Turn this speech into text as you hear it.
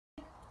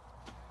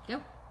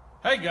Go.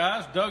 Hey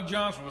guys, Doug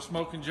Johnson with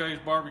Smoking Jay's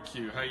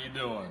Barbecue. How you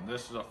doing?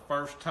 This is the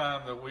first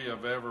time that we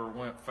have ever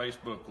went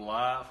Facebook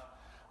Live.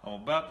 I'm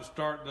about to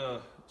start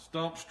the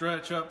stump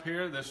stretch up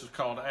here. This is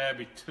called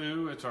Abby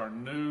 2. It's our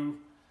new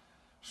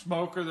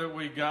smoker that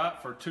we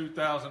got for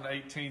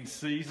 2018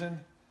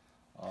 season.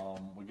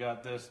 We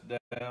got this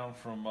down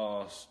from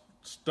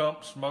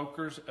Stump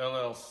Smokers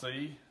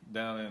LLC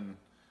down in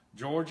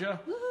Georgia.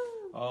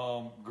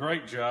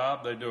 Great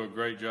job. They do a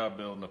great job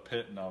building the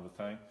pit and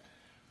everything.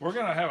 We're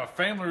going to have a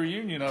family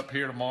reunion up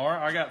here tomorrow.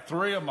 I got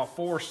 3 of my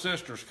 4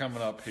 sisters coming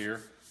up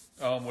here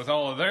with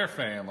all of their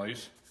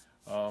families.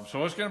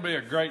 So it's going to be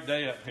a great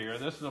day up here.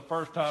 This is the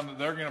first time that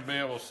they're going to be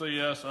able to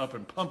see us up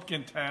in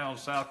Pumpkin Town,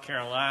 South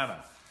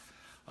Carolina.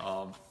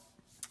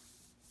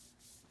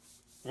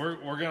 We're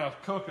going to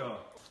cook a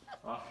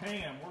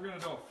ham. We're going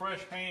to do a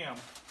fresh ham.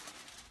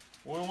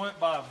 We went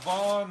by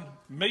Vaughn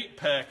Meat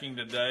Packing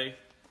today.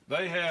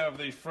 They have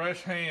these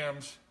fresh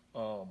hams.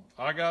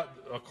 I got,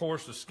 of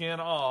course, the skin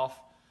off.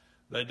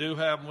 They do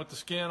have them with the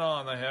skin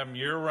on. They have them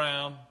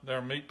year-round. They're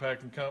a meat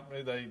packing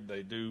company.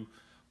 They do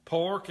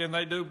pork and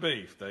they do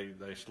beef.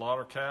 They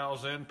slaughter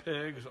cows and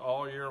pigs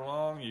all year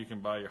long. You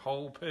can buy your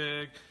whole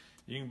pig.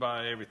 You can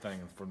buy everything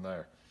from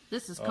there.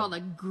 This is called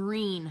a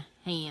green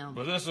ham.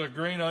 But this is a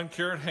green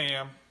uncured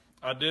ham.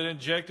 I did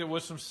inject it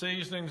with some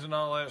seasonings and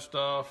all that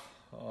stuff.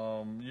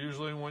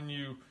 Usually when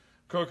you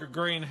cook a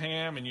green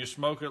ham and you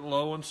smoke it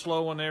low and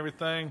slow and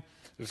everything,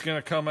 it's going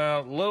to come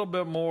out a little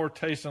bit more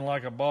tasting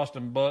like a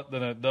Boston butt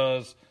than it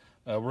does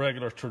a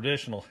regular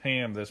traditional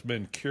ham that's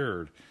been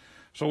cured.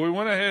 So we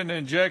went ahead and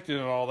injected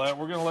and all that.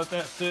 We're going to let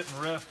that sit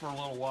and rest for a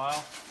little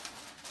while.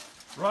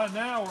 Right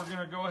now we're going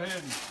to go ahead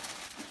and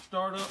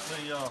start up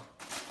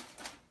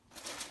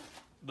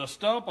the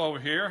stump over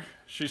here.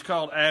 She's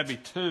called Abby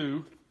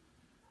 2.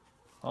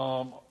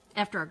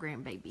 After our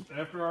grandbaby.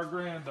 After our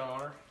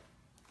granddaughter.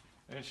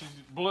 And she's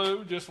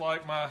blue, just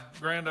like my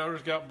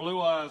granddaughter's got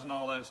blue eyes and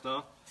all that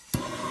stuff.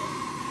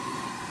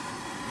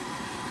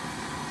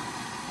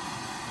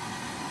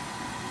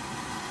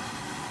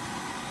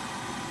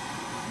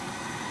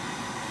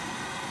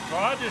 So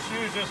I just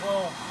use this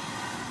little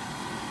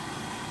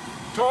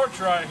torch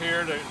right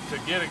here to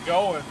get it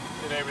going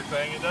and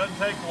everything. It doesn't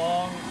take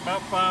long,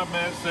 about 5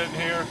 minutes sitting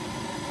here.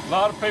 A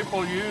lot of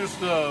people use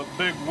the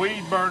big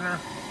weed burner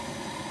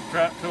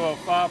strapped to a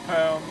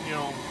 5-pound,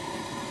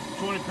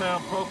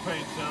 20-pound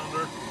propane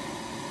cylinder.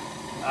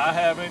 I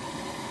haven't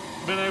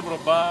been able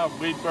to buy a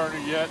weed burner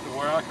yet to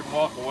where I can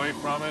walk away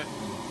from it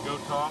and go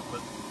talk,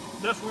 but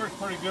this works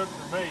pretty good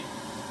for me.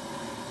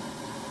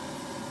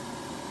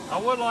 I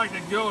would like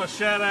to give a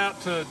shout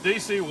out to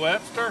DC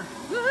Webster.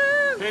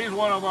 Woohoo! He's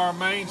one of our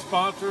main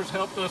sponsors,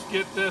 helped us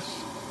get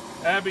this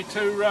Abby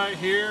 2 right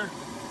here.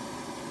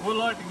 Would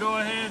like to go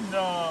ahead and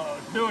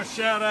do a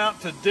shout out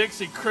to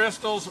Dixie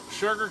Crystal's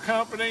Sugar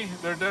Company.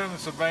 They're down in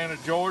Savannah,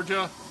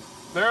 Georgia.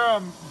 They're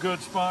a good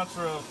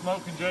sponsor of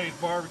Smoking Jay's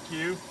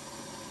Barbecue.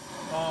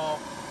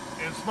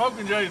 In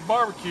Smoking Jay's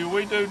Barbecue,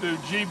 we do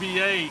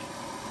GBA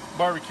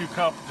barbecue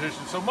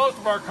competitions. So most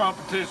of our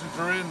competitions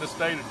are in the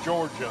state of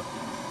Georgia.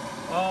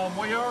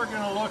 We are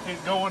going to look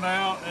at going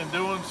out and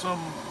doing some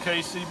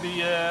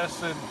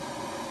KCBS and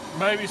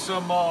maybe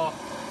some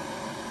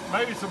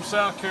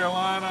South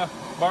Carolina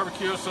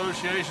barbecue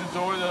associations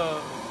or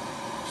the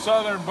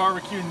Southern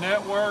Barbecue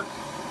Network.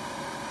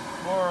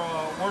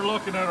 We're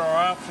looking at our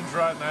options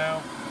right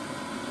now.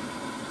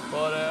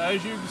 But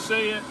as you can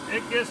see,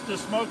 it gets to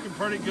smoking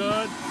pretty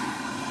good.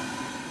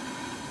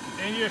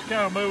 And you just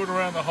kind of move it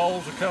around the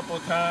holes a couple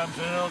of times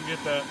and it'll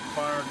get that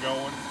fire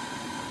going.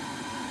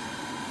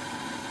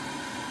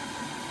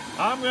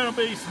 I'm going to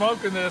be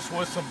smoking this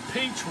with some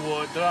peach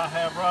wood that I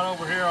have right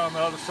over here on the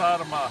other side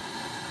of my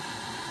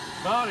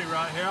body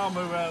right here. I'll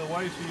move out of the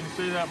way so you can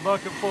see that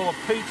bucket full of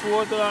peach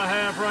wood that I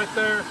have right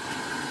there.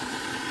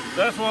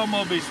 That's what I'm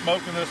going to be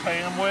smoking this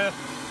ham with.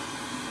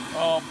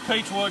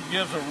 Peach wood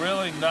gives a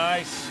really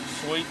nice,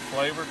 sweet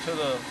flavor to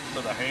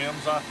the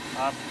hams.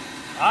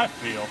 I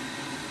feel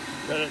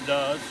that it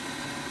does.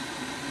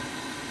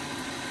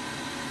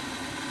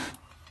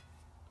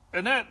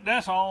 And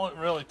that's all it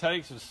really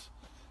takes is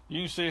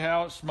you can see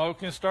how it's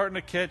smoking, starting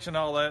to catch and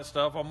all that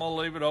stuff. I'm going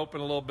to leave it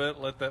open a little bit,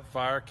 let that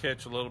fire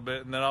catch a little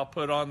bit, and then I'll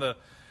put on the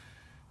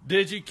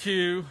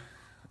DigiQ,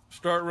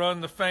 start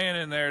running the fan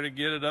in there to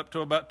get it up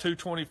to about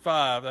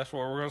 225. That's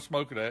where we're going to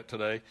smoke it at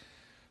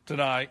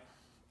tonight,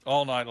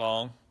 all night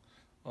long.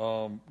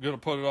 Going to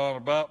put it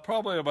on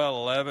probably about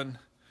 11,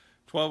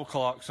 12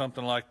 o'clock,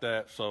 something like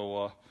that.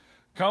 So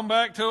come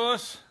back to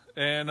us,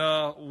 and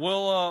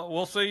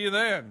we'll see you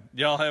then.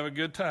 Y'all have a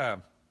good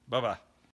time. Bye-bye.